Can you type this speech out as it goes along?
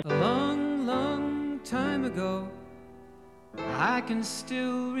time ago, I can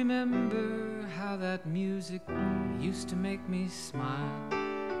still remember how that music used to make me smile.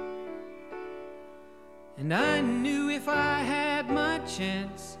 And I knew if I had my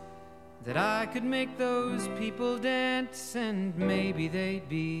chance that I could make those people dance, and maybe they'd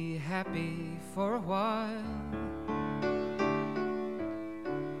be happy for a while.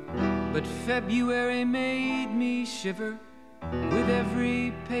 But February made me shiver with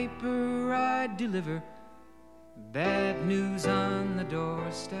every paper I deliver. Bad news on the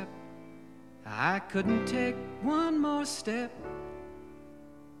doorstep, I couldn't take one more step.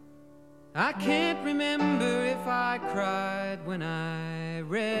 I can't remember if I cried when I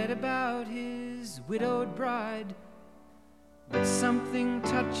read about his widowed bride, but something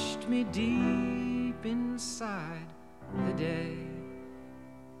touched me deep inside the day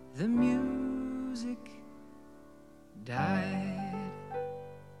the music died.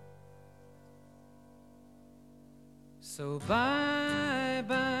 So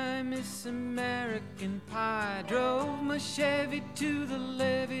bye-bye, Miss American Pie. Drove my Chevy to the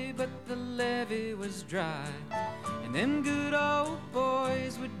levee, but the levee was dry. And them good old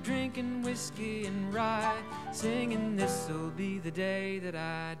boys were drinking whiskey and rye, singing, this'll be the day that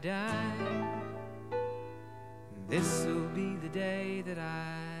I die. This'll be the day that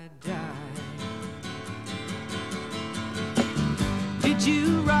I die. Did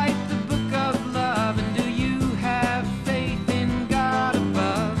you write the book of love, and do you have faith in God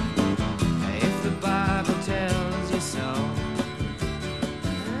above? If the Bible tells you so.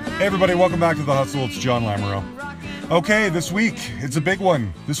 Hey everybody, welcome back to The Hustle. It's John Lamoureux. Okay, this week, it's a big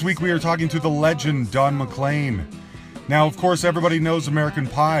one. This week we are talking to the legend, Don McLean. Now, of course, everybody knows American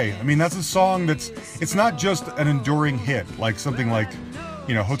Pie. I mean, that's a song it's not just an enduring hit, like something like,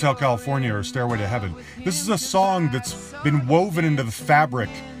 you know, Hotel California or Stairway to Heaven. This is a song that's been woven into the fabric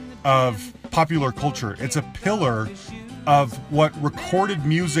of popular culture. It's a pillar of what recorded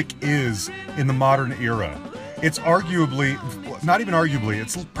music is in the modern era. It's arguably, not even arguably,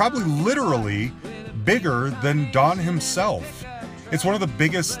 it's probably literally bigger than Don himself. It's one of the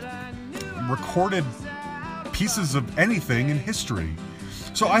biggest recorded pieces of anything in history.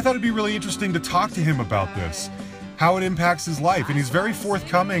 So I thought it'd be really interesting to talk to him about this, how it impacts his life, and he's very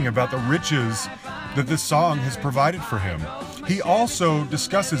forthcoming about the riches that this song has provided for him. He also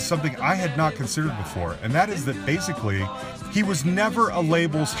discusses something I had not considered before, and that is that basically he was never a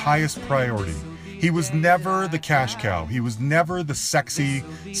label's highest priority. He was never the cash cow. He was never the sexy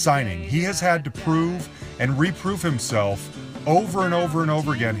signing. He has had to prove and reprove himself over and over and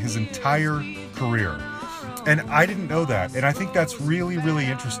over again his entire career. And I didn't know that, and I think that's really, really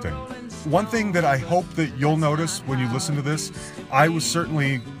interesting. One thing that I hope that you'll notice when you listen to this, I was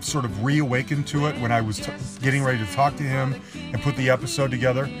certainly sort of reawakened to it when I was getting ready to talk to him and put the episode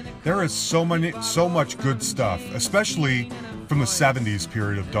together. There is so much good stuff, especially from the 70s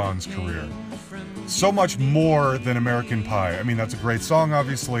period of Don's career. So much more than American Pie. I mean, that's a great song,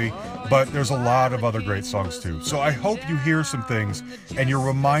 obviously, but there's a lot of other great songs too. So I hope you hear some things and you're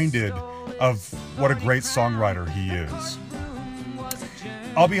reminded of what a great songwriter he is.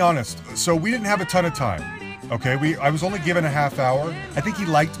 I'll be honest, so we didn't have a ton of time, okay? I was only given a half hour. I think he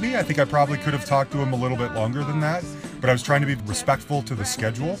liked me. I think I probably could have talked to him a little bit longer than that, but I was trying to be respectful to the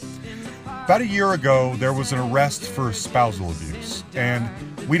schedule. About a year ago, there was an arrest for spousal abuse, and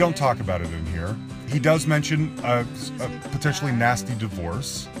we don't talk about it in here. He does mention a potentially nasty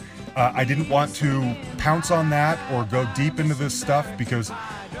divorce. I didn't want to pounce on that or go deep into this stuff because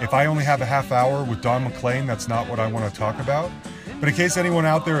if I only have a half hour with Don McLean, that's not what I want to talk about. But in case anyone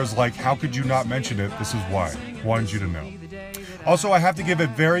out there is like, how could you not mention it? This is why. Wanted you to know. Also, I have to give a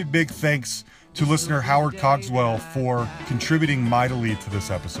very big thanks to listener Howard Cogswell for contributing mightily to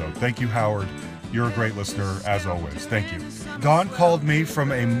this episode. Thank you, Howard. You're a great listener, as always. Thank you. Don called me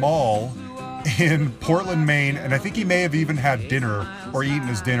from a mall in Portland, Maine, and I think he may have even had dinner or eaten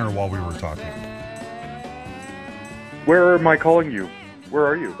his dinner while we were talking. Where am I calling you? Where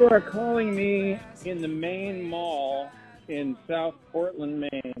are you? You are calling me in the Maine Mall in South Portland,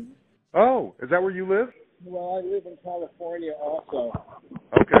 Maine. Oh, is that where you live? Well, I live in California also.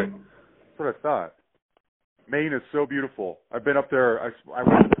 Okay, that's what I thought. Maine is so beautiful. I've been up there. I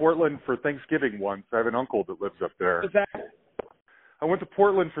went to Portland for Thanksgiving once. I have an uncle that lives up there. Is that? I went to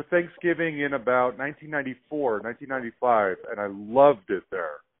Portland for Thanksgiving in about 1994, 1995, and I loved it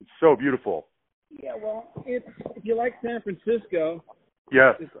there. It's so beautiful. Yeah, well, if you like San Francisco,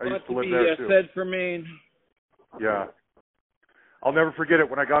 yes, it's I used to got live be there too. said for Maine. Yeah. I'll never forget it.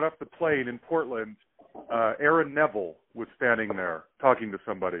 When I got off the plane in Portland, Aaron Neville was standing there talking to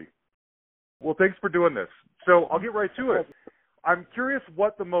somebody. Well, thanks for doing this. So I'll get right to it. I'm curious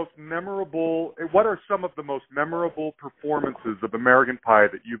what are some of the most memorable performances of American Pie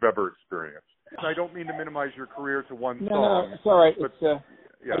that you've ever experienced? I don't mean to minimize your career to one song. No, it's all right. But, I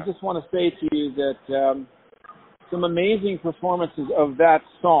just want to say to you that some amazing performances of that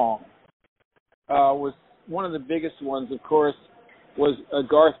song was one of the biggest ones, of course, was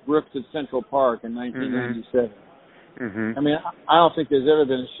Garth Brooks at Central Park in 1997. Mm-hmm. I mean, I don't think there's ever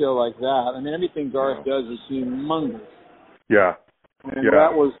been a show like that. I mean, everything Garth does is humongous. Yeah. And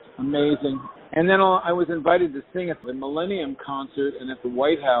that was amazing. And then I was invited to sing at the Millennium Concert and at the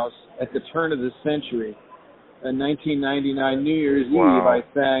White House at the turn of the century. In 1999 New Year's Eve, I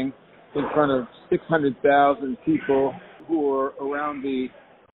sang in front of 600,000 people who were around the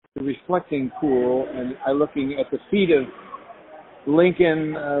reflecting pool, and I looking at the feet of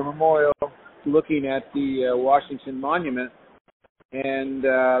Lincoln Memorial, looking at the Washington Monument, and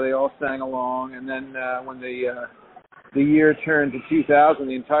they all sang along. And then when the year turned to 2000,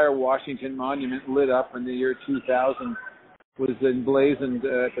 the entire Washington Monument lit up, and the year 2000 was emblazoned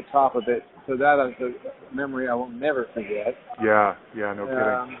at the top of it. So that is a memory I will never forget. Yeah, no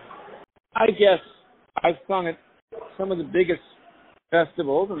kidding. I guess I've sung at some of the biggest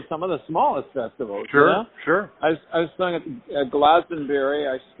festivals and some of the smallest festivals. Sure, you know? Sure. I sung at Glastonbury.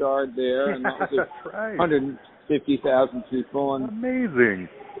 I starred there, and that was right. 150,000 people. And, amazing.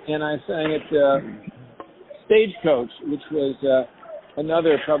 And I sang at Stagecoach, which was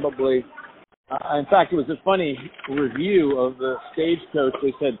another probably. In fact, it was a funny review of the Stagecoach.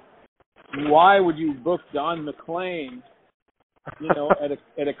 They said, "Why would you book Don McLean,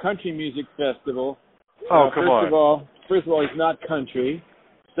 at a country music festival?" Oh, come on. First of all, he's not country.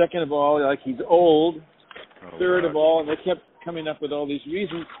 Second of all, he's old. Third of all, and they kept coming up with all these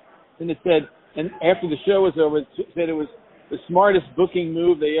reasons. And it said, and after the show was over, it said it was the smartest booking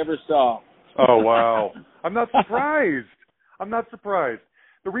move they ever saw. Oh, wow. I'm not surprised.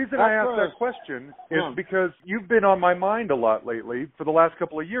 The reason I asked that question is because you've been on my mind a lot lately for the last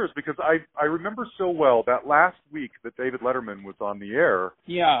couple of years, because I remember so well that last week that David Letterman was on the air.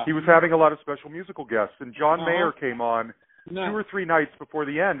 Yeah. He was having a lot of special musical guests, and John Mayer came on 2 or 3 nights before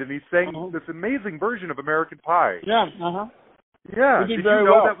the end, and he sang this amazing version of American Pie. Yeah, Yeah. He did very you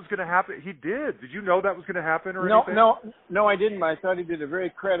know well. that was going to happen? He did. Did you know that was going to happen or anything? No, I didn't. I thought he did a very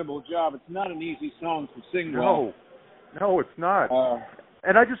credible job. It's not an easy song to sing well. No, it's not.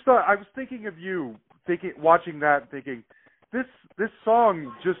 And I just thought, I was thinking of you, watching that and thinking, this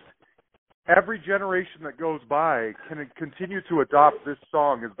song, just every generation that goes by can continue to adopt this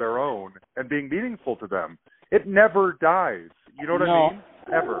song as their own and being meaningful to them. It never dies. You know what I mean?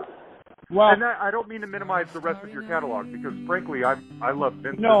 Ever. Well, and I don't mean to minimize the rest of your catalog, because frankly, I love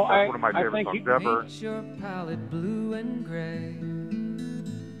Vincent. No, That's one of my favorite songs ever. Paint your palette blue and gray.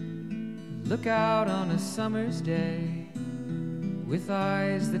 Look out on a summer's day, with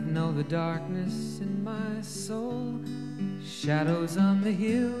eyes that know the darkness in my soul. Shadows on the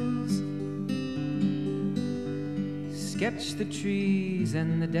hills. Sketch the trees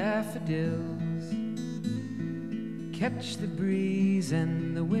and the daffodils. Catch the breeze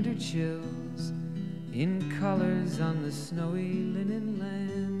and the winter chills in colors on the snowy linen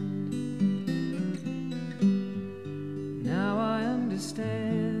land. Now I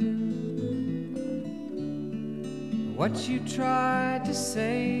understand what you tried to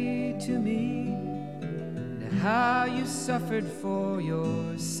say to me, and how you suffered for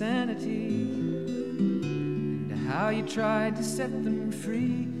your sanity, and how you tried to set them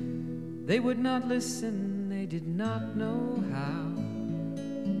free. They would not listen, they did not know how.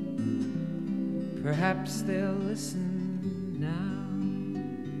 Perhaps they'll listen now.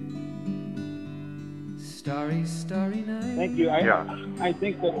 Starry, starry night. Thank you. I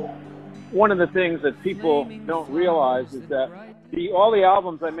think that one of the things that people don't realize is that all the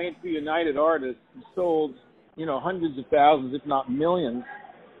albums I made for United Artists sold, hundreds of thousands, if not millions.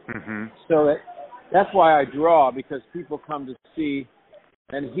 Mm-hmm. So that's why I draw, because people come to see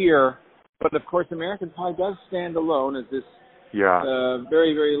and hear. But of course, American Pie does stand alone as this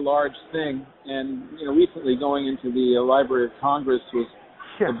very, very large thing. And recently going into the Library of Congress was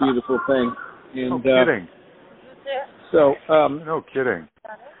a beautiful thing. And, no kidding. So no kidding.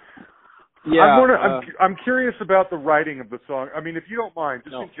 Yeah. I'm curious about the writing of the song. I mean, if you don't mind,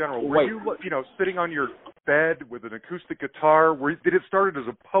 just in general, were you sitting on your bed with an acoustic guitar? Did it start as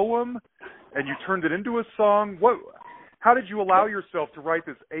a poem, and you turned it into a song? How did you allow yourself to write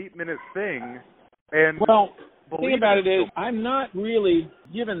this 8-minute thing? And the thing about it is, I'm not really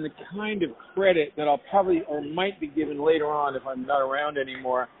given the kind of credit that I'll probably or might be given later on if I'm not around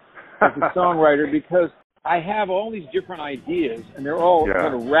anymore as a songwriter, because I have all these different ideas, and they're all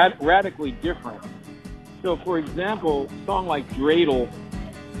sort of radically different. So, for example, a song like Dreidel.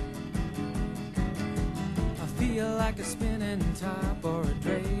 I feel like a spinning top or a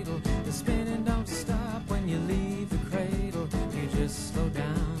dreidel. The spinning don't stop when you leave the cradle. You just slow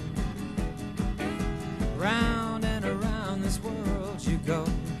down. Round and around this world you go,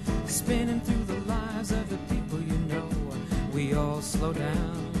 spinning through the lives of the people you know. We all slow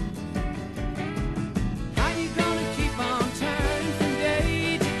down. How you gonna keep on turning from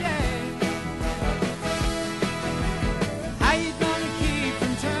day to day? How you gonna keep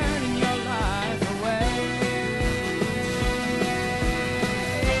from turning your life away?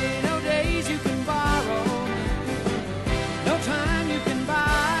 No days you can borrow, no time you can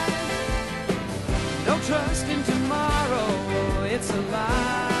buy, no trust in tomorrow, it's a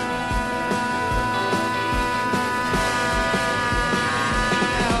lie.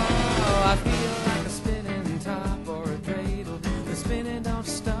 Oh, I feel like a spinning top or a dreidel. The spinning don't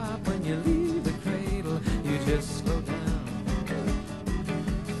stop when you leave the cradle. You just slow down.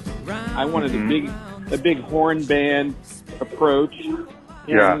 I wanted a big horn band approach.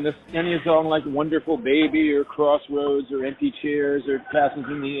 Yeah. Any song like Wonderful Baby or Crossroads or Empty Chairs or Castles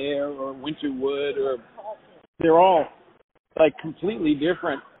in the Air or Winterwood, or they're all like completely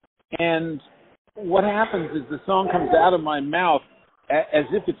different. And what happens is the song comes out of my mouth as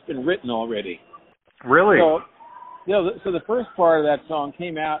if it's been written already. Really? So the first part of that song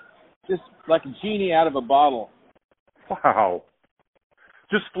came out just like a genie out of a bottle. Wow.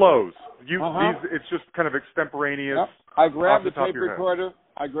 Just flows. Uh-huh. It's just kind of extemporaneous. Yep. I grabbed off the the top tape of your head. recorder.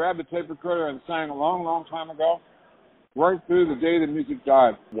 I grabbed the tape recorder and sang a long, long time ago, right through the day the music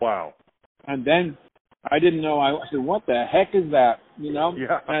died. Wow. And then I didn't know. I said, "What the heck is that?" You know?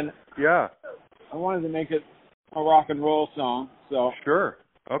 Yeah. And Yeah. I wanted to make it a rock and roll song, so Sure.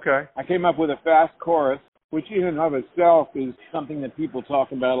 Okay. I came up with a fast chorus, which in and of itself is something that people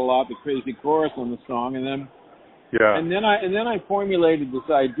talk about a lot, the crazy chorus on the song. And then Yeah. And then I formulated this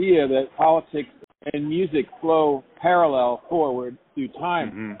idea that politics and music flow parallel forward through time.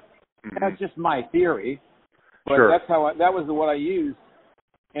 Mm-hmm. Mm-hmm. That's just my theory, but Sure. that's how that was what I used,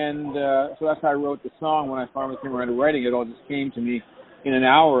 and so that's how I wrote the song. When I finally came around to writing it, it all just came to me in an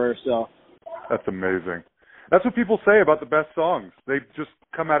hour or so. That's amazing. That's what people say about the best songs. They just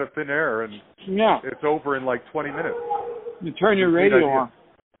come out of thin air and Yeah, it's over in like 20 minutes. you turn your Complete radio idea. on.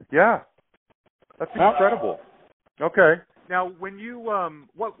 Yeah. That's Yep. incredible. Okay. Now, when you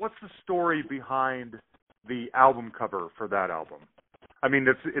what's the story behind the album cover for that album? I mean,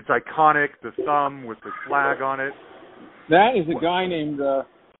 it's iconic. The thumb with the flag on it. That is a guy named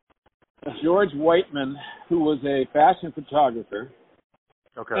George Whiteman, who was a fashion photographer.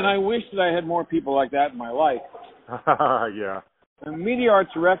 Okay. And I wish that I had more people like that in my life. Yeah. And Media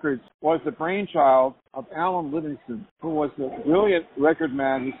Arts Records was the brainchild of Alan Livingston, who was a brilliant record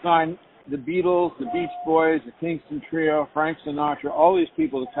man who signed the Beatles, the Beach Boys, the Kingston Trio, Frank Sinatra, all these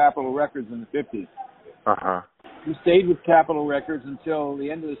people to Capitol Records in the 50s. Uh-huh. He stayed with Capitol Records until the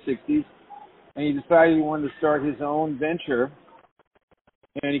end of the 60s, and he decided he wanted to start his own venture,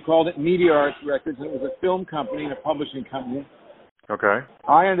 and he called it Media Arts Records, and it was a film company and a publishing company. Okay.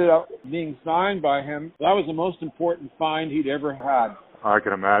 I ended up being signed by him. That was the most important find he'd ever had. I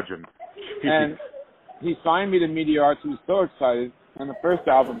can imagine. And he signed me to Media Arts. He was so excited. And the first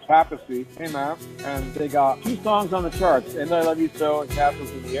album, Tapestry, came out, and they got 2 songs on the charts, And I Love You So and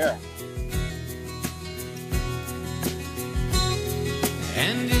Castles in the Air.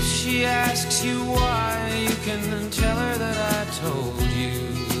 And if she asks you why, you can tell her that I told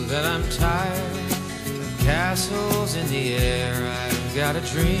you that I'm tired of castles in the air. I've got a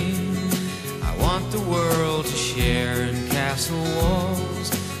dream I want the world to share, and castle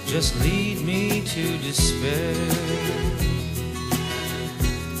walls just lead me to despair.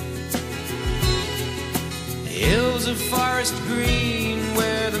 Hills of forest green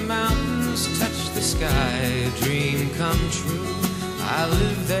where the mountains touch the sky, a dream come true. I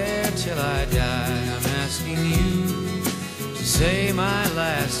live there till I die. I'm asking you to say my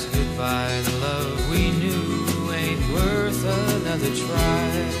last goodbye. The love we knew ain't worth another try.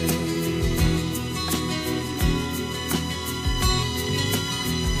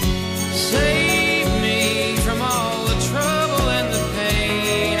 Save me from all the trouble and the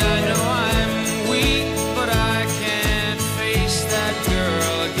pain. I know I'm weak, but I can't face that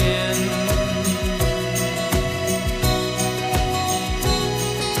girl again.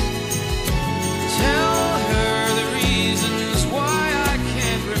 Tell her the reasons why I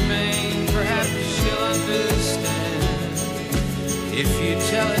can't remain. Perhaps she'll understand if you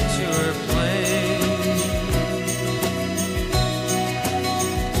tell it to her plain.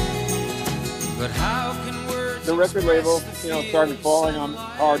 But how can words The record label, started falling on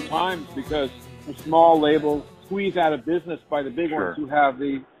hard times because the small labels squeezed out of business by the big Sure. ones who have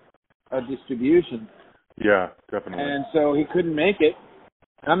the distribution. Yeah, definitely. And so he couldn't make it.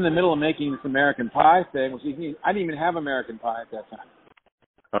 I'm in the middle of making this American Pie thing, which I didn't even have American Pie at that time.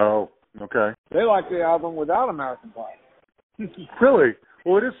 Oh, okay. They liked the album without American Pie. Really?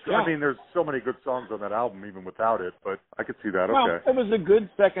 Well, it is. Yeah. I mean, there's so many good songs on that album, even without it. But I could see that. Well, Okay. it was a good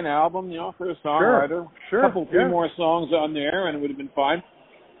second album, for a songwriter. Sure. A couple, three more songs on there, and it would have been fine.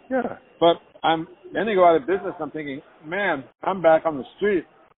 Yeah. But then they go out of business. I'm thinking, man, I'm back on the street.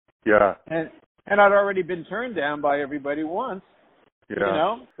 Yeah. And I'd already been turned down by everybody once.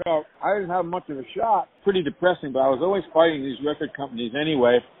 Yeah. So I didn't have much of a shot. Pretty depressing, but I was always fighting these record companies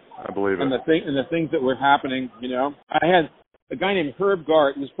anyway. I believe it. And the things that were happening, I had a guy named Herb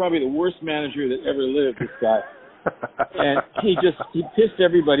Gart, who was probably the worst manager that ever lived, this guy. And he pissed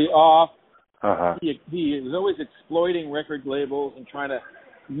everybody off. Uh-huh. He was always exploiting record labels and trying to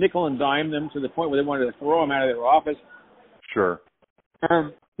nickel and dime them to the point where they wanted to throw him out of their office. Sure.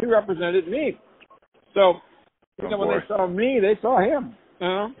 He represented me. So, when they saw me, they saw him.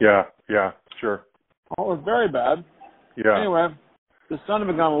 Yeah, sure. Oh, it was very bad. Yeah. Anyway, the son of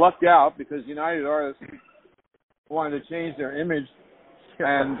a gun lucked out because United Artists wanted to change their image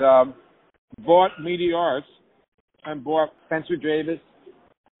and bought Media Arts and bought Spencer Davis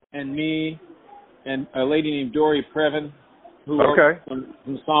and me and a lady named Dory Previn who wrote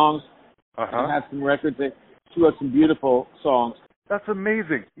some songs and had some records. She wrote some beautiful songs. That's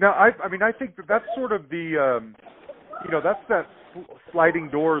amazing. Now, I think that's sort of the, that's that sliding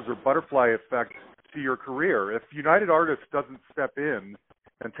doors or butterfly effect to your career. If United Artists doesn't step in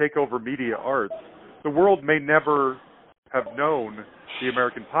and take over Media Arts, the world may never have known the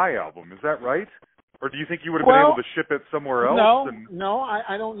American Pie album. Is that right? Or do you think you would have been able to ship it somewhere else? No,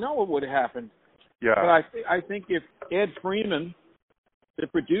 I don't know what would have happened. Yeah. But I think if Ed Freeman, the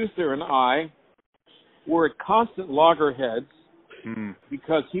producer, and I were at constant loggerheads,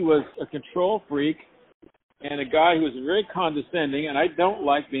 because he was a control freak and a guy who was very condescending, and I don't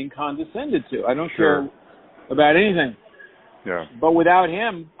like being condescended to. I don't care about anything. Yeah. But without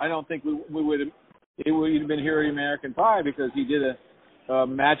him, I don't think we would have. It would have been here at American Pie because he did a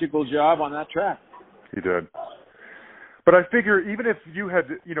magical job on that track. He did. But I figure even if you had,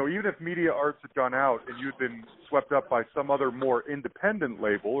 even if Media Arts had gone out and you'd been swept up by some other more independent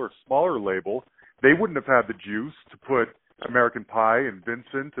label or smaller label, they wouldn't have had the juice to put American Pie and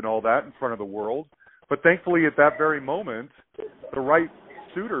Vincent and all that in front of the world. But thankfully at that very moment, the right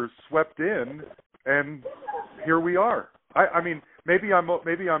suitors swept in, and here we are. I mean, maybe I'm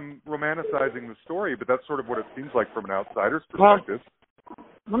romanticizing the story, but that's sort of what it seems like from an outsider's perspective.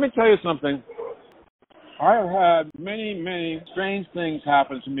 Let me tell you something. I have had many, many strange things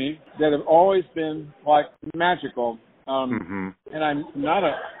happen to me that have always been like magical. And I'm not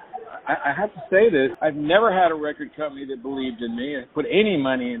I have to say this, I've never had a record company that believed in me and put any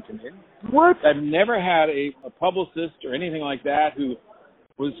money into me. What? I've never had a publicist or anything like that who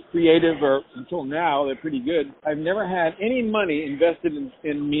was creative, or until now, they're pretty good. I've never had any money invested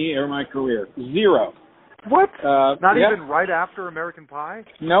in me or my career. Zero. What? Not even right after American Pie?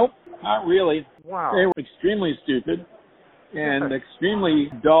 Nope, not really. Wow. They were extremely stupid and extremely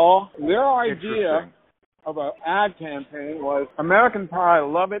dull. Their idea of an ad campaign was American Pie,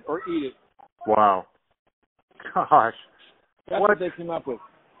 love it or eat it. Wow. Gosh. That's what they came up with.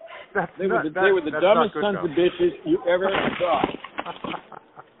 They were the dumbest sons of bitches you ever saw.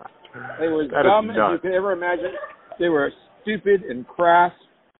 They were dumb as you could ever imagine. They were stupid and crass.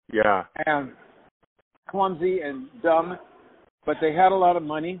 Yeah. And clumsy and dumb, but they had a lot of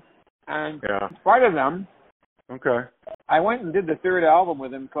money. And in spite of them, I went and did the third album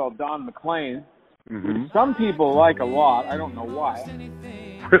with him called Don McLean. Some people like a lot. I don't know why.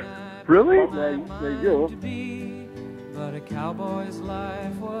 Really? But they do. But a cowboy's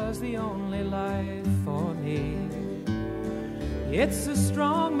life was the only life for me. It's a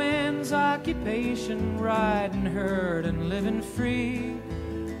strong man's occupation, riding herd and living free.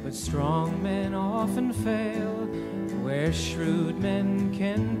 But strong men often fail where shrewd men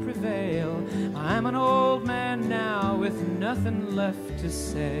can prevail. I'm an old man now with nothing left to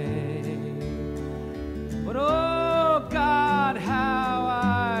say. But oh God, how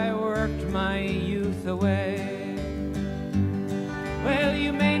I worked my youth away. Well,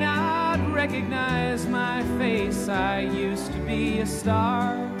 you may not recognize my face. I used to be a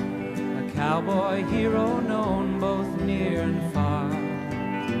star, a cowboy hero known both near and far.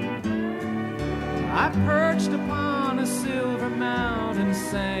 I perched upon a silver mount and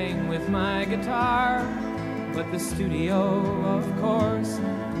sang with my guitar. But the studio, of course,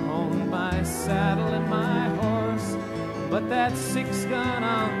 owned my saddle and my horse. but that 6-gun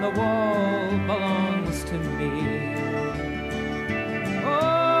on the wall belongs to me.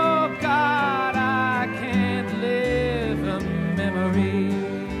 Oh God, I can't live a memory.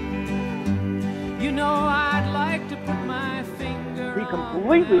 You know, I'd like to put my finger. He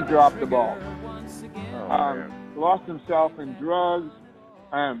completely dropped the ball. Oh, Lost himself in drugs.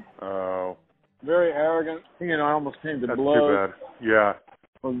 Very arrogant. You know, I almost came to that's blows. too bad. Yeah.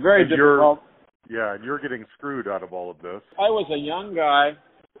 It was very difficult. Yeah, and you're getting screwed out of all of this. I was a young guy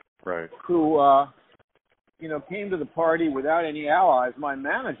Right. who, came to the party without any allies. My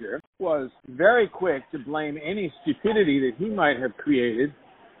manager was very quick to blame any stupidity that he might have created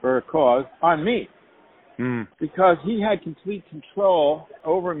or caused on me. Because he had complete control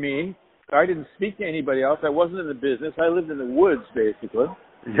over me. I didn't speak to anybody else. I wasn't in the business. I lived in the woods, basically.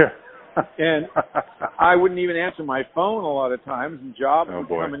 Yeah. And I wouldn't even answer my phone a lot of times, and jobs would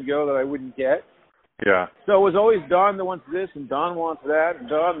come and go that I wouldn't get. Yeah. So it was always Don that wants this, and Don wants that, and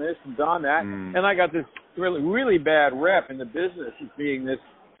Don this, and Don that. And I got this really, really bad rep in the business as being this,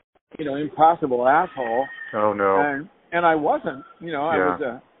 impossible asshole. Oh, no. And I wasn't.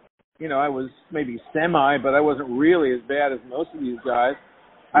 I was maybe semi, but I wasn't really as bad as most of these guys.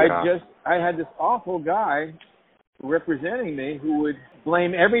 Yeah. I had this awful guy representing me who would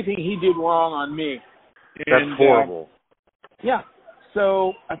blame everything he did wrong on me. That's horrible. Yeah.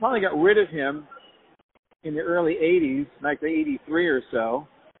 So I finally got rid of him in the early 80s, like 83 or so.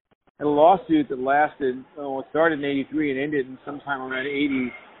 Had a lawsuit that lasted, it started in 83 and ended in sometime around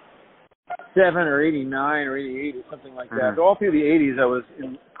 87 or 89 or 88 or something like that. All through the 80s I was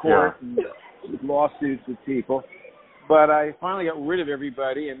in court and with lawsuits with people. But I finally got rid of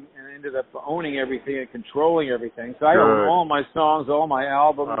everybody and ended up owning everything and controlling everything. So I own all my songs, all my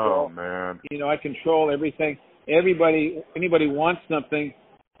albums. Man. I control everything. Anybody wants something,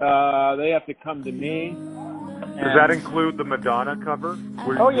 they have to come to me. Does that include the Madonna cover?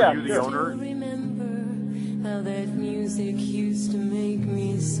 Were you the owner? Remember how that music used to make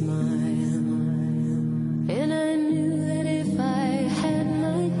me smile. And I knew that if I had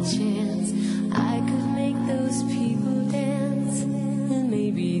my chance, I could make those people dance, and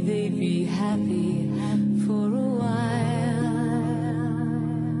maybe they'd be happy for a while.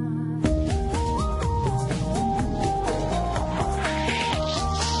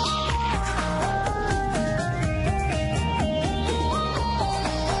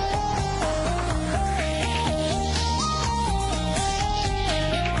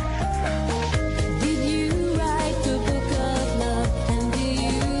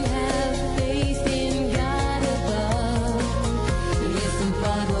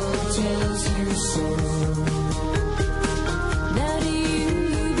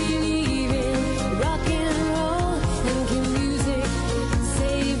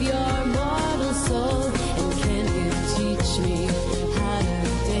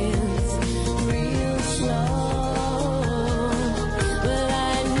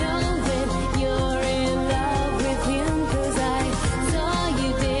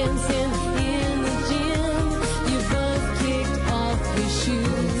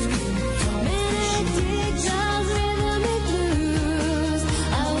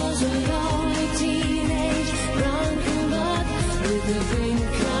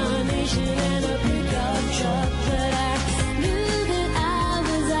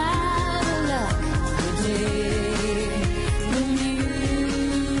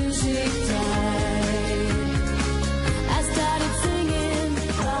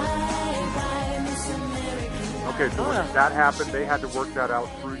 Okay, so when that happened, they had to work that out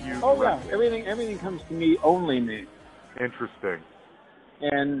through you. Oh, directly. Yeah. Everything comes to me, only me. Interesting.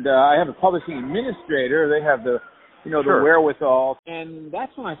 And I have a publishing administrator. They have the wherewithal. And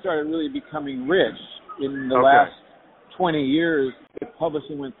that's when I started really becoming rich. In the last 20 years, the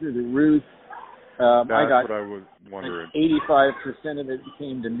publishing went through the roof. That's what I was wondering. 85% of it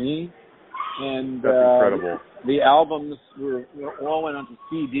came to me. And that's incredible. The albums all went onto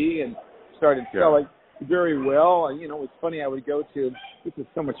CD and started selling very well. And, it's funny, I would go to, this is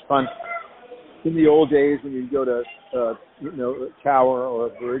so much fun, in the old days when you'd go to, Tower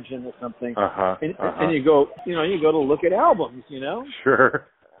or Virgin or something, and you go, you go to look at albums, Sure.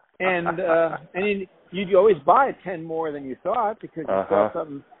 And you'd always buy 10 more than you thought because you saw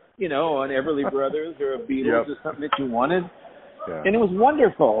something, on Everly Brothers or a Beatles or something that you wanted. Yeah. And it was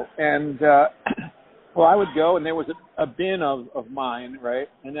wonderful. And, I would go, and there was a bin of mine, right?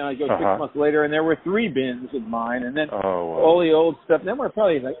 And then I'd go 6 months later, and there were 3 bins of mine. And then all the old stuff. Then there were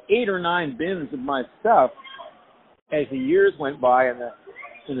probably like 8 or 9 bins of my stuff as the years went by, and the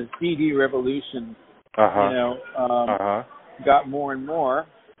CD revolution, got more and more.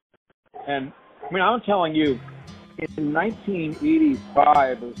 And, I'm telling you, In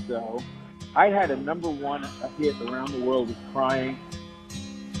 1985 or so, I had a #1 hit around the world with Crying.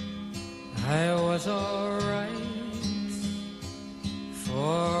 I was alright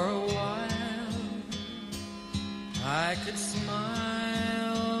for a while. I could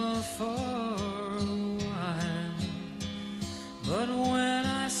smile for a while. But when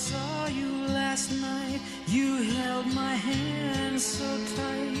I saw you last night, you held my hand so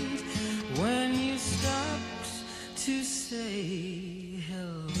tight. When you stopped to say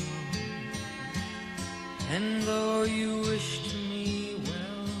hello, and though you wished me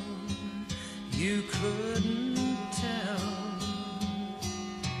well, you couldn't tell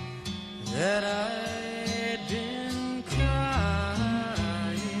that I'd been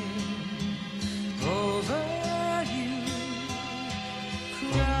crying over you,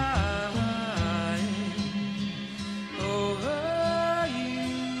 crying over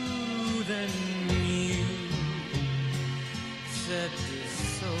you. Then you said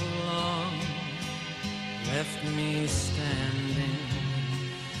so long, left me standing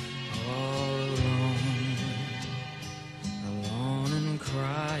all alone, alone and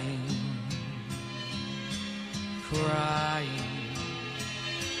crying, crying,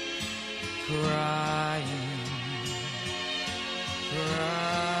 crying,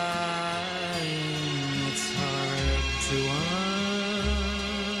 crying. It's hard to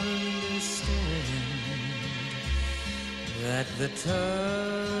understand that the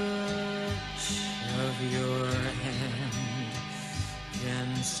touch of your hand can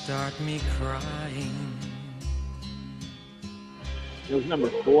start me crying. It was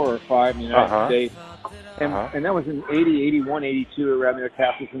 #4 or 5 in the United States. And that was in 80, 81, 82, around there.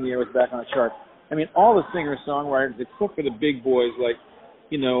 Castles in the Air was back on the chart. I mean, all the singer-songwriters, except for the big boys like,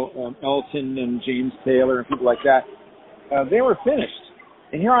 Elton and James Taylor and people like that, they were finished.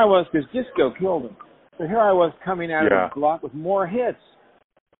 And here I was, because disco killed them. So here I was coming out of the block with more hits.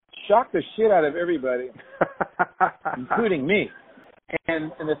 Shocked the shit out of everybody, including me.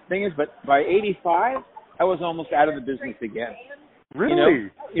 And the thing is, but by 85, I was almost out of the business again. Really?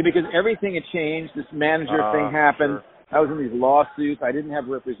 Because everything had changed. This manager thing happened. Sure. I was in these lawsuits. I didn't have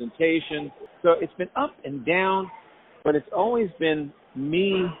representation. So it's been up and down, but it's always been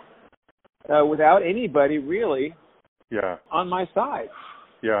me without anybody really on my side.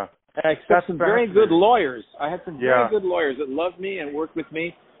 Yeah. Except some very good lawyers. I had some very good lawyers that loved me and worked with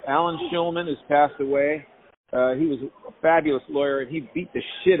me. Alan Shulman has passed away. He was a fabulous lawyer, and he beat the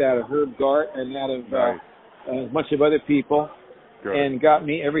shit out of Herb Gart and out of a bunch of other people. Good. And got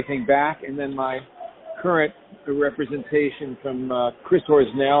me everything back. And then my current representation from Chris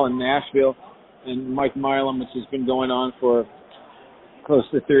Horsnell in Nashville and Mike Milam, which has been going on for close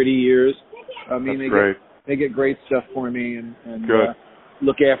to 30 years. I mean, they get great stuff for me and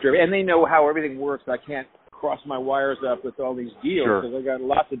look after it. And they know how everything works. I can't cross my wires up with all these deals because I got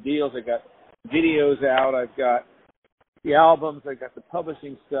lots of deals. I got videos out. I've got the albums. I got the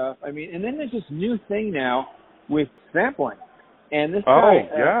publishing stuff. I mean, and then there's this new thing now with sampling. And this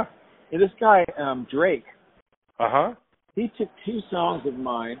guy, Drake, he took 2 songs of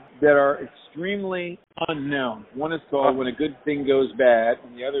mine that are extremely unknown. One is called When a Good Thing Goes Bad,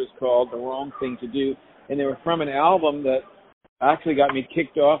 and the other is called The Wrong Thing to Do. And they were from an album that actually got me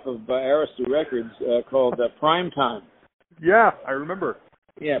kicked off of Arista Records called Primetime. Yeah, I remember.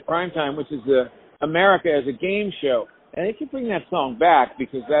 Yeah, Primetime, which is America as a game show. And they keep bringing that song back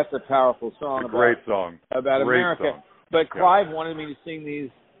because that's a powerful song. Great song. About America. Song. But Clive wanted me to sing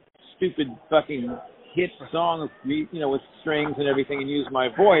these stupid fucking hit songs, with strings and everything and use my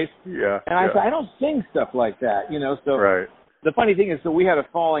voice. Yeah. And I said, I don't sing stuff like that, So the funny thing is, so we had a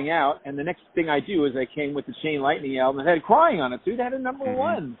falling out, and the next thing I do is I came with the Chain Lightning album and had Crying on it. So it had a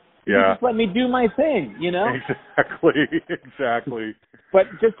 #1. You just let me do my thing, Exactly. But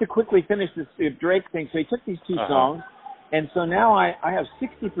just to quickly finish this Drake thing, so he took these 2 songs, and so now I have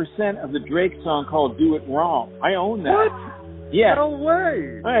 60% of the Drake song called Do It Wrong. I own that. What? Yeah. No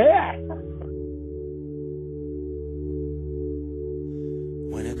way. Oh, yeah.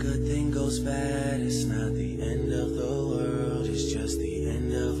 When a good thing goes bad, it's not the end of the world. It's just the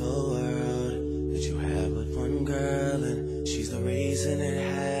end of a world that you had with one girl, and she's the reason it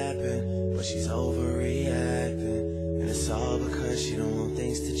happened, but she's overreacting, and it's all because she don't want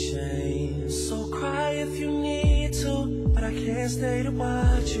things to change. So cry if you need to, but I can't stay to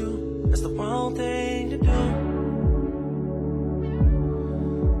watch you. That's the wrong thing to do.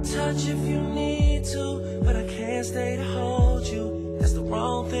 Touch if you need to, but I can't stay to hold you. That's the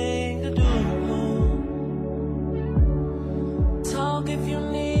wrong thing to do. Talk if you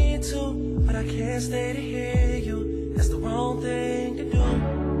need to, but I can't stay to hear you. That's the wrong thing to do.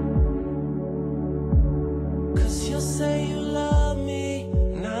 'Cause just say you love me,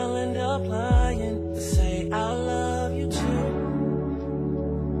 and I'll end up lying to say I love you too.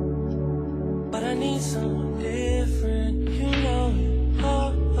 But I need someone different, you know it.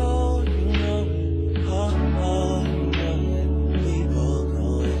 Oh, oh, you know it. Oh, oh, you know it. We both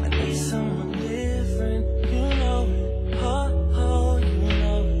know it. I need someone different, you know it. Oh, oh, you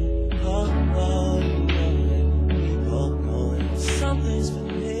know it. Oh, oh, you know it. We both know it. Something's been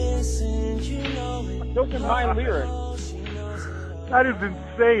missing, you know it. Those are my lyrics. That is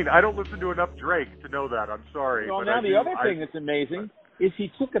insane. I don't listen to enough Drake to know that. I'm sorry. Well, but now I the do, other thing that's amazing is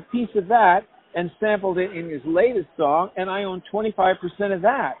he took a piece of that and sampled it in his latest song, and I own 25% of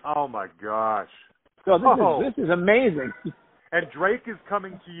that. Oh my gosh. So this is amazing. And Drake is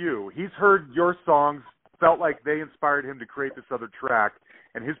coming to you. He's heard your songs, felt like they inspired him to create this other track,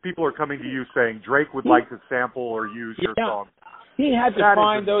 and his people are coming to you saying Drake would like to sample or use your song. He had to That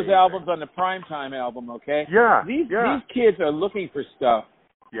find is those amazing. albums on the Primetime album, okay? Yeah. These yeah. kids are looking for stuff.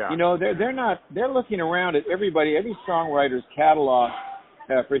 Yeah. You know, they're looking around at every songwriter's catalog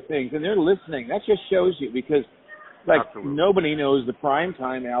for things, and they're listening. That just shows you, because Absolutely. nobody knows the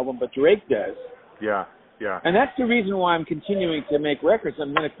Primetime album, but Drake does. Yeah. Yeah. And that's the reason why I'm continuing to make records.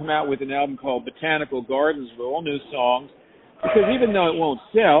 I'm going to come out with an album called Botanical Gardens with all new songs, because even though it won't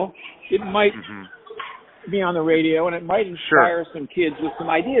sell, it might be on the radio, and it might inspire some kids with some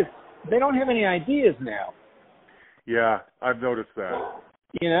ideas. They don't have any ideas now. Yeah, I've noticed that.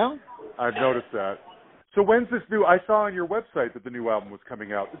 You know? I've noticed that. So when's this new? I saw on your website that the new album was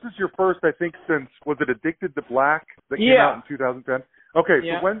coming out. This is your first, I think, since, was it Addicted to Black that came out in 2010? Okay,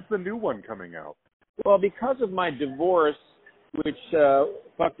 so when's the new one coming out? Well, because of my divorce, which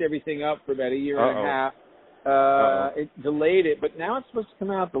fucked everything up for about a year and a half, it delayed it. But now it's supposed to come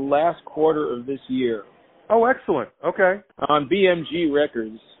out the last quarter of this year. Oh, excellent. Okay. On BMG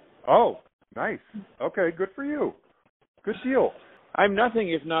Records. Oh, nice. Okay, good for you. Good deal. I'm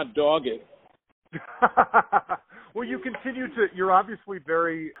nothing if not dogged. Well, you're obviously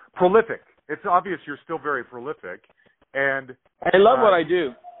very prolific. It's obvious you're still very prolific. And I love what I do.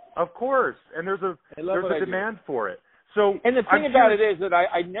 Of course. And there's a demand for it. So, and the thing about it is that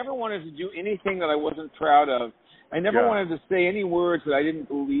I never wanted to do anything that I wasn't proud of. I never wanted to say any words that I didn't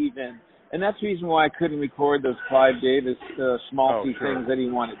believe in. And that's the reason why I couldn't record those Clive Davis schmaltzy things that he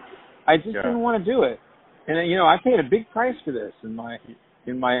wanted. I just didn't want to do it. And I paid a big price for this in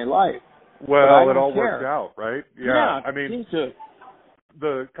my life. Well, it all worked out, right? Yeah. I mean, seems to.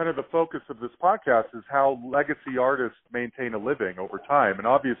 The kind of the focus of this podcast is how legacy artists maintain a living over time. And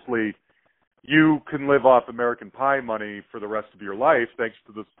obviously, you can live off American Pie money for the rest of your life thanks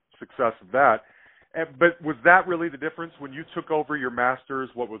to the success of that. But was that really the difference when you took over your masters,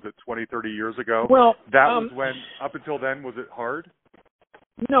 what was it, 20, 30 years ago? Well, that was when, up until then, was it hard?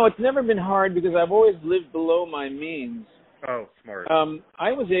 No, it's never been hard because I've always lived below my means. Oh, smart.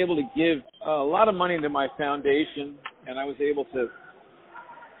 I was able to give a lot of money to my foundation, and I was able to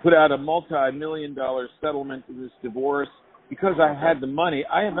put out a multi-million-dollar settlement to this divorce because I had the money.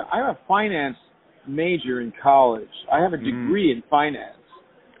 I have a finance major in college. I have a degree in finance.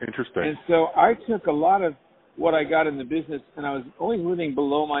 Interesting. And so I took a lot of what I got in the business, and I was always living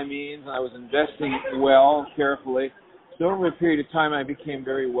below my means, and I was investing well, carefully. So over a period of time, I became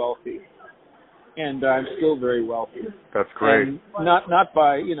very wealthy. And I'm still very wealthy. That's great. And not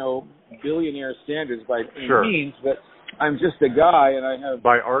by, billionaire standards by any means, but I'm just a guy, and I have...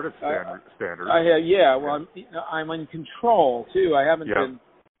 By artist standards. I have, well, I'm in control, too. I haven't been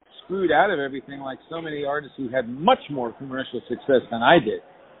screwed out of everything like so many artists who had much more commercial success than I did.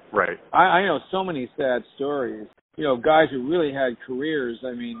 Right. I know so many sad stories. Guys who really had careers,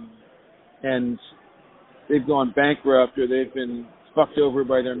 and they've gone bankrupt or they've been fucked over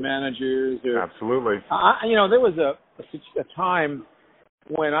by their managers. Absolutely. There was a time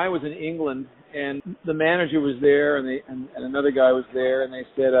when I was in England and the manager was there and another guy was there and they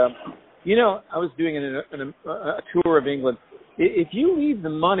said, I was doing a tour of England. If you leave the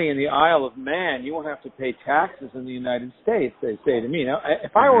money in the Isle of Man, you won't have to pay taxes in the United States, they say to me. Now,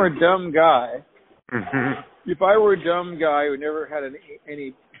 if I were a dumb guy, who never had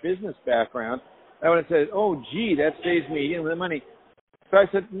any business background, I would have said, oh, gee, that saves me the money. So I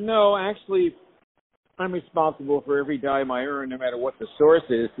said, no, actually, I'm responsible for every dime I earn, no matter what the source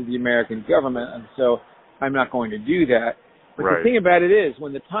is, to the American government, and so I'm not going to do that. But the thing about it is,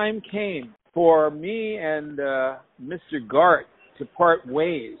 when the time came for me and Mr. Gart to part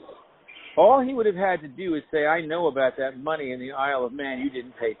ways, all he would have had to do is say, I know about that money in the Isle of Man you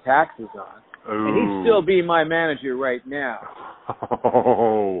didn't pay taxes on. Ooh. And he'd still be my manager right now.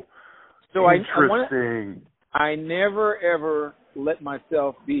 Oh, so interesting. I never, ever let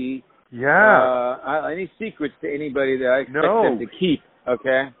myself be Yeah. Any secrets to anybody that I expect No. them to keep,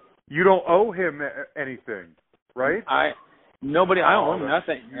 okay? You don't owe him anything, right? I don't owe him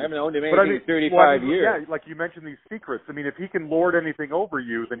nothing. I haven't owed him anything in 35 years. Yeah, like you mentioned these secrets. I mean, if he can lord anything over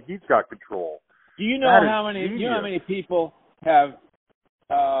you, then he's got control. Do you know how many people have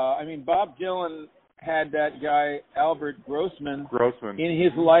Bob Dylan had that guy Albert Grossman in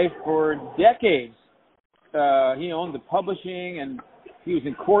his life for decades. He owned the publishing, and he was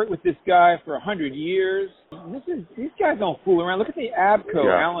in court with this guy for 100 years. These guys don't fool around. Look at the Abco,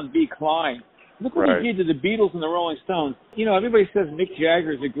 Alan B. Klein. Look what he did to the Beatles and the Rolling Stones. You know, everybody says Mick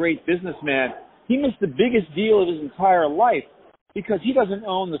Jagger is a great businessman. He missed the biggest deal of his entire life because he doesn't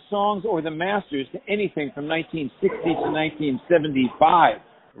own the songs or the masters to anything from 1960 to 1975.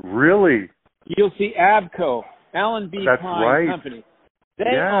 Really? You'll see Abco, Alan B. Klein Company.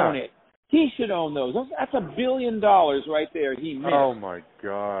 They own it. He should own those. That's $1 billion right there he missed. Oh, my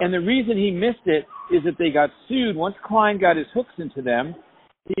God. And the reason he missed it is that they got sued. Once Klein got his hooks into them,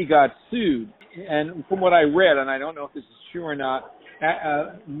 he got sued. And from what I read, and I don't know if this is true or not,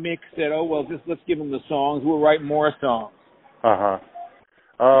 Mick said, oh, well, just let's give them the songs. We'll write more songs. Uh-huh.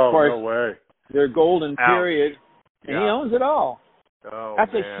 Oh, of course, no way. Their golden period. And he owns it all. Oh,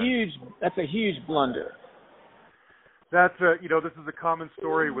 that's a huge blunder. That's this is a common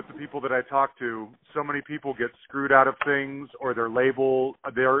story with the people that I talk to. So many people get screwed out of things, or they're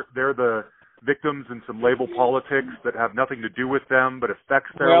the victims in some label politics that have nothing to do with them, but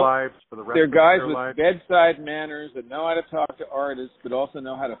affects their lives for the rest of their lives. They're guys with bedside manners that know how to talk to artists, but also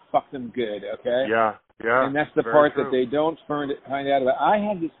know how to fuck them good. Okay. Yeah. And that's the part that they don't find out about. I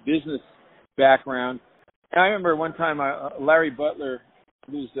had this business background. I remember one time Larry Butler,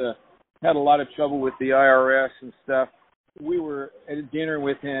 who's had a lot of trouble with the IRS and stuff. We were at a dinner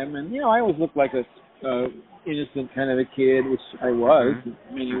with him, and I always looked like a innocent kind of a kid, which I was in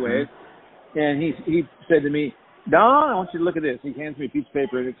many ways. And he said to me, "Don, I want you to look at this." He hands me a piece of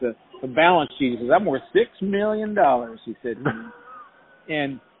paper, and it's a balance sheet. He says, "I'm worth $6 million." He said to me,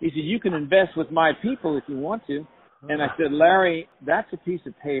 and he said, "You can invest with my people if you want to." And I said, "Larry, that's a piece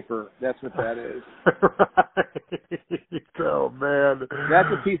of paper. That's what that is." Right. Oh man, that's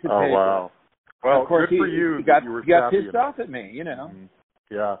a piece of paper. Oh wow. Well, of course, good for you. He got pissed off at me,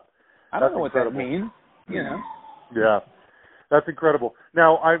 Yeah. I don't know what that means, Yeah. That's incredible.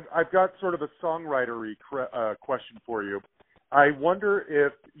 Now, I've got sort of a songwritery question for you. I wonder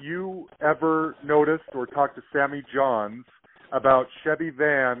if you ever noticed or talked to Sammy Johns about Chevy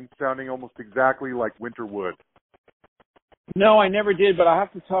Van sounding almost exactly like Winterwood. No, I never did, but I'll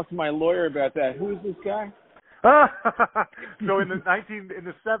have to talk to my lawyer about that. Who is this guy? So in the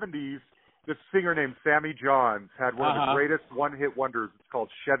 70s, this singer named Sammy Johns had one of the greatest one-hit wonders. It's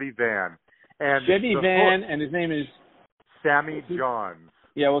called Chevy Van. And Chevy Van, and his name is Sammy Johns.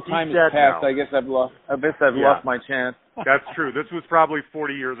 Yeah, well, time has passed. Now. I guess I've lost my chance. That's true. This was probably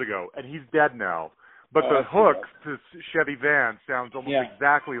 40 years ago, and he's dead now. But the hook to Chevy Van sounds almost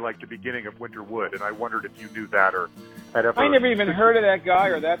exactly like the beginning of Winterwood, and I wondered if you knew that or had ever. I never even heard of that guy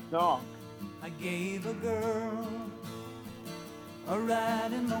or that song. I gave a girl a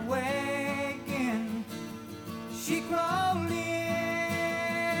ride in the wagon. She crawled in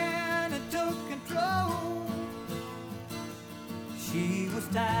and took control. She was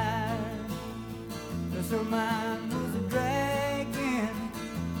tired, 'cause her mind was a-dragging.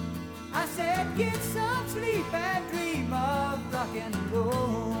 I said, get some sleep and dream of rock and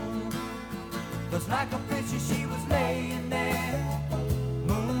roll. 'Cause like a princess she was laying there,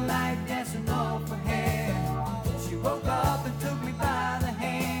 moonlight dancing off her hair. She woke up and took me by the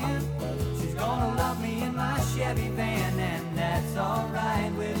hand. She's gonna love me in my Chevy Van, and that's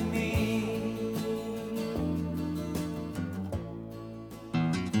alright with me.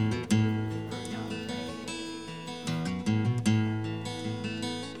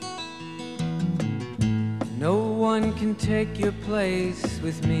 No one can take your place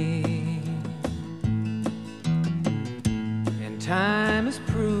with me, and time has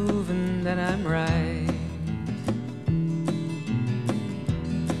proven that I'm right.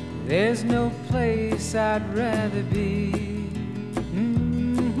 There's no place I'd rather be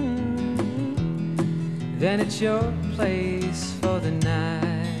than at your place for the night.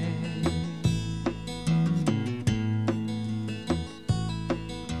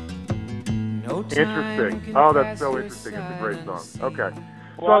 Interesting. Oh, that's so interesting. It's a great song. Okay.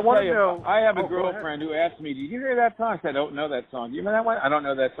 Well, so I want to know. I have a girlfriend who asked me, "Did you hear that song?" I said, "I don't know that song." Do you remember that one? I don't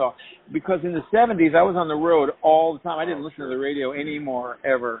know that song. Because in the 70s, I was on the road all the time. I didn't listen to the radio anymore,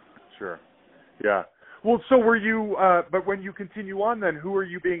 ever. Sure. Yeah. Well, so were you, but when you continue on then, who are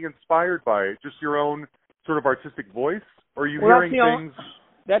you being inspired by? Just your own sort of artistic voice? Or are you hearing things?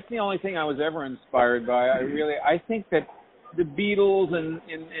 that's the only thing I was ever inspired by. I think that the Beatles and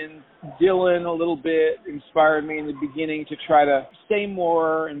Dylan a little bit inspired me in the beginning to try to say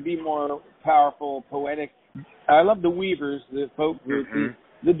more and be more powerful, poetic. I love the Weavers, the folk group.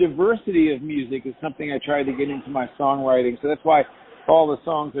 The diversity of music is something I tried to get into my songwriting. So that's why all the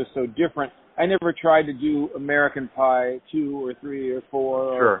songs are so different. I never tried to do American Pie 2 or 3 or 4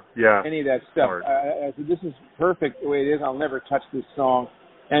 or any of that stuff. I said, this is perfect the way it is. I'll never touch this song.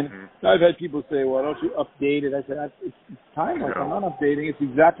 And I've had people say, well, don't you update it? I said, it's timeless. I'm not updating. It's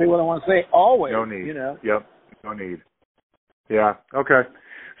exactly what I want to say always. No need. You know? Yep. No need. Yeah. Okay.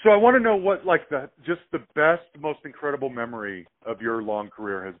 So I want to know what, like, just the best, most incredible memory of your long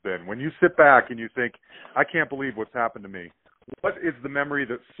career has been. When you sit back and you think, I can't believe what's happened to me, what is the memory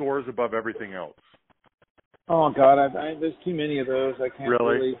that soars above everything else? Oh, God, there's too many of those. I can't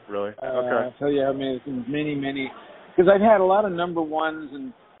Really? Okay. I'll tell you how many. Because I've had a lot of number ones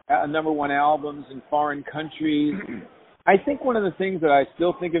and number one albums in foreign countries. I think one of the things that I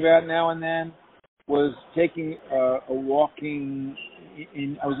still think about now and then was taking a walking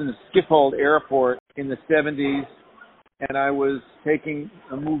I was in a Schiphol airport in the 70s, and I was taking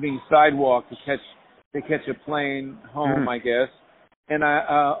a moving sidewalk to catch a plane home, I guess. And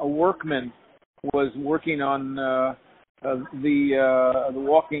a workman was working on the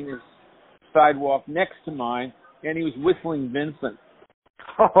walking sidewalk next to mine, and he was whistling Vincent.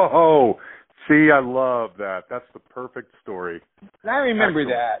 Oh, see, I love that. That's the perfect story. And I remember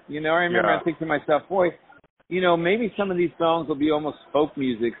that. I remember Yeah. I think to myself, boy, maybe some of these songs will be almost folk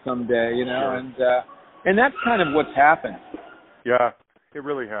music someday, Sure. and that's kind of what's happened. Yeah, it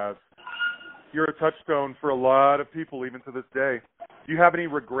really has. You're a touchstone for a lot of people, even to this day. Do you have any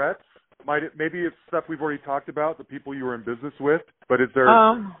regrets? Maybe it's stuff we've already talked about, the people you were in business with, but is there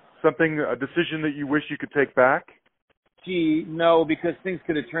a decision that you wish you could take back? Gee, no, because things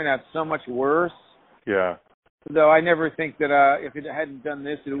could have turned out so much worse. Yeah. Though I never think that if it hadn't done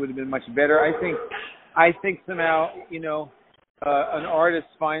this, it would have been much better. I think somehow, an artist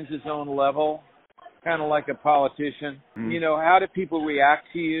finds his own level, kind of like a politician. How do people react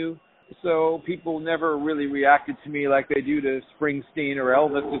to you? So people never really reacted to me like they do to Springsteen or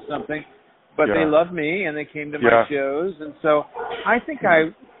Elvis or something, but they loved me and they came to my shows. And so I think I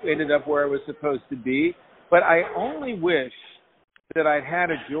ended up where I was supposed to be, but I only wish that I'd had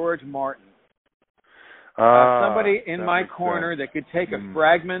a George Martin, somebody in my corner that could take a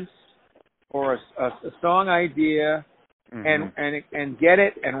fragment or a song idea and get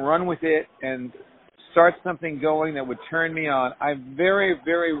it and run with it and start something going that would turn me on. I very,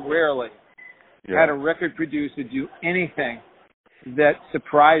 very rarely had a record producer do anything that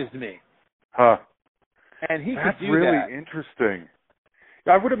surprised me. Huh. And he That's could do really that. Interesting.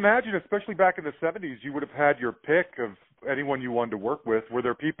 I would imagine, especially back in the 70s, you would have had your pick of anyone you wanted to work with. Were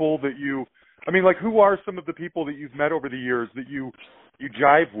there people that who are some of the people that you've met over the years that you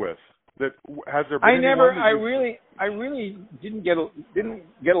jive with? That has there been I really didn't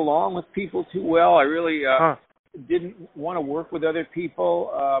get along with people too well. I really didn't want to work with other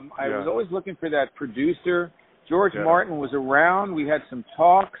people. I was always looking for that producer. George Martin was around. We had some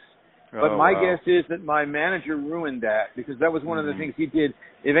talks. But my guess is that my manager ruined that, because that was one of the things he did.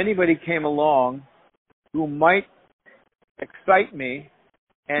 If anybody came along who might excite me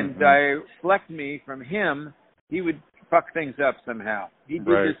and deflect me from him, he would fuck things up somehow. He did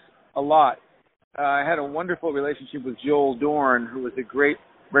this a lot. I had a wonderful relationship with Joel Dorn, who was a great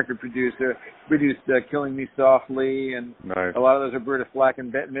record producer, produced Killing Me Softly, and a lot of those Roberta Flack and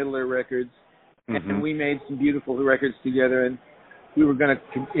Bette Midler records. And we made some beautiful records together, and we were going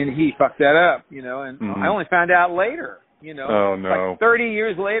to, and he fucked that up, and I only found out later, Oh, no. like 30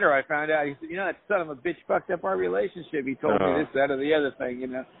 years later I found out. He said, that son of a bitch fucked up our relationship. He told me this, that, or the other thing,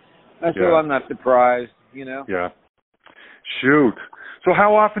 I said, well, I'm not surprised, Yeah. Shoot. So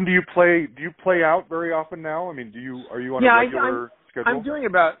how often do you play? Do you play out very often now? I mean, are you on a regular schedule? I'm doing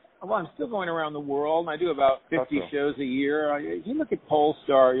I'm still going around the world, and I do about 50 shows a year. If you look at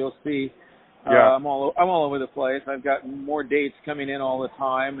Polestar, you'll see I'm all over the place. I've got more dates coming in all the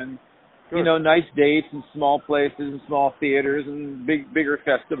time, and nice dates in small places and small theaters and bigger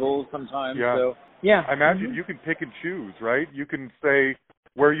festivals sometimes. Yeah. So I imagine you can pick and choose, right? You can say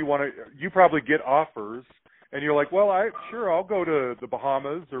where you want to. You probably get offers, and you're like, well, I'll go to the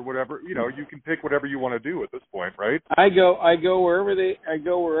Bahamas or whatever. You can pick whatever you want to do at this point, right? I go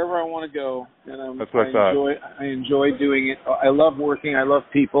wherever I want to go, and that's what I thought. I enjoy doing it. I love working. I love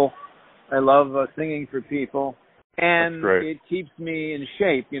people. I love singing for people, and it keeps me in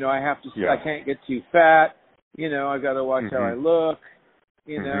shape. I have to. I can't get too fat. I got to watch how I look.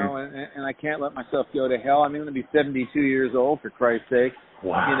 you know, and I can't let myself go to hell. I mean, I'm going to be 72 years old, for Christ's sake.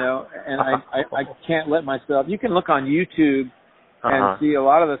 Wow. You know, and I can't let myself. You can look on YouTube and see a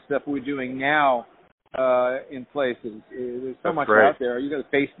lot of the stuff we're doing now in places. There's so much out there. You go to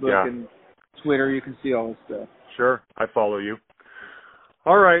Facebook and Twitter, you can see all this stuff. Sure, I follow you.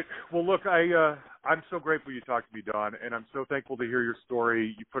 All right. Well, look, I'm so grateful you talked to me, Don, and I'm so thankful to hear your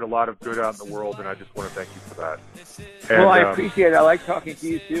story. You put a lot of good out in the world, and I just want to thank you for that. And, well, I appreciate it. I like talking to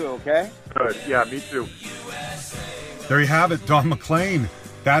you, too, okay? Good. Yeah, me too. There you have it, Don McLean.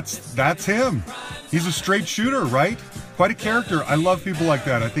 That's him. He's a straight shooter, right? Quite a character. I love people like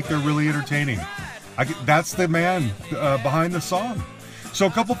that. I think they're really entertaining. That's the man behind the song. So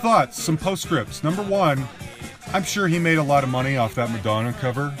a couple thoughts, some postscripts. Number one, I'm sure he made a lot of money off that Madonna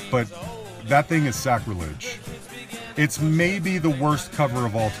cover, but that thing is sacrilege. It's maybe the worst cover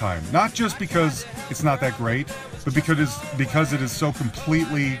of all time. Not just because it's not that great, but because it is so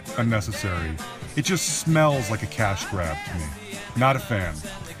completely unnecessary. It just smells like a cash grab to me. Not a fan.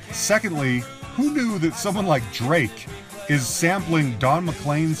 Secondly, who knew that someone like Drake is sampling Don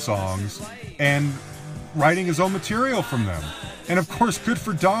McLean songs and writing his own material from them? And of course, good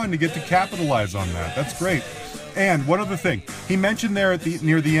for Don to get to capitalize on that. That's great. And one other thing, he mentioned there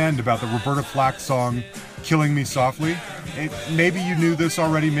near the end about the Roberta Flack song, Killing Me Softly. Maybe you knew this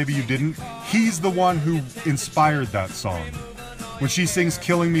already, maybe you didn't. He's the one who inspired that song. When she sings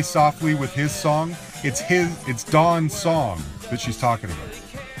Killing Me Softly with his song, it's Don's song that she's talking about.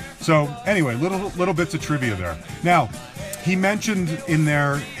 So anyway, little bits of trivia there. Now, he mentioned in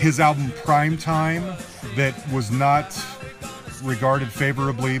there his album Primetime that was not regarded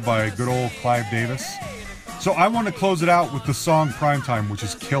favorably by good old Clive Davis. So I want to close it out with the song Primetime, which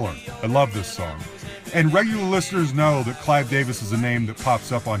is killer. I love this song. And regular listeners know that Clive Davis is a name that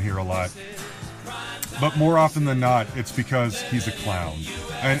pops up on here a lot. But more often than not, it's because he's a clown.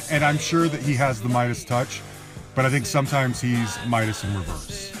 And I'm sure that he has the Midas touch, but I think sometimes he's Midas in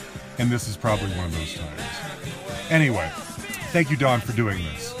reverse. And this is probably one of those times. Anyway, thank you, Don, for doing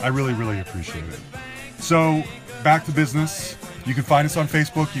this. I really, really appreciate it. So, back to business. You can find us on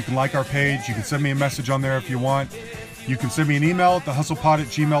Facebook. You can like our page. You can send me a message on there if you want. You can send me an email at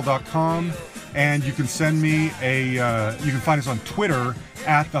thehustlepod@gmail.com. And you can send me you can find us on Twitter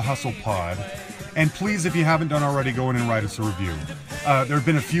at thehustlepod. And please, if you haven't done already, go in and write us a review. There have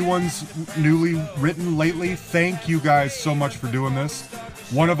been a few ones newly written lately. Thank you guys so much for doing this.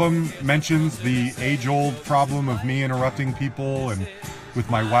 One of them mentions the age-old problem of me interrupting people and with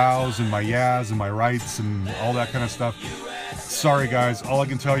my wows and my yas and my rights and all that kind of stuff. Sorry guys, all I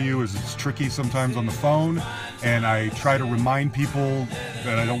can tell you is it's tricky sometimes on the phone, and I try to remind people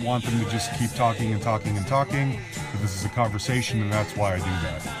that I don't want them to just keep talking and talking and talking, that this is a conversation, and that's why I do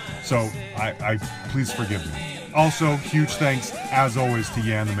that. So I please forgive me. Also, huge thanks, as always, to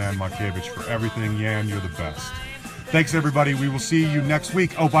Yan the Man Markievich for everything. Yan, you're the best. Thanks everybody, we will see you next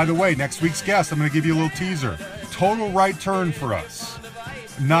week. Oh, by the way, next week's guest, I'm going to give you a little teaser. Total right turn for us.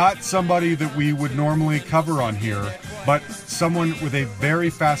 Not somebody that we would normally cover on here, but someone with a very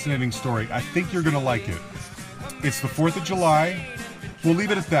fascinating story. I think you're going to like it. It's the 4th of July. We'll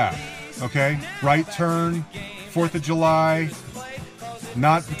leave it at that, okay? Right turn, 4th of July,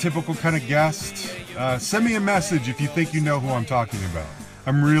 not the typical kind of guest. Send me a message if you think you know who I'm talking about.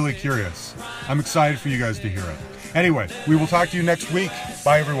 I'm really curious. I'm excited for you guys to hear it. Anyway, we will talk to you next week.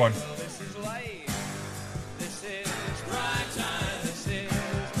 Bye, everyone.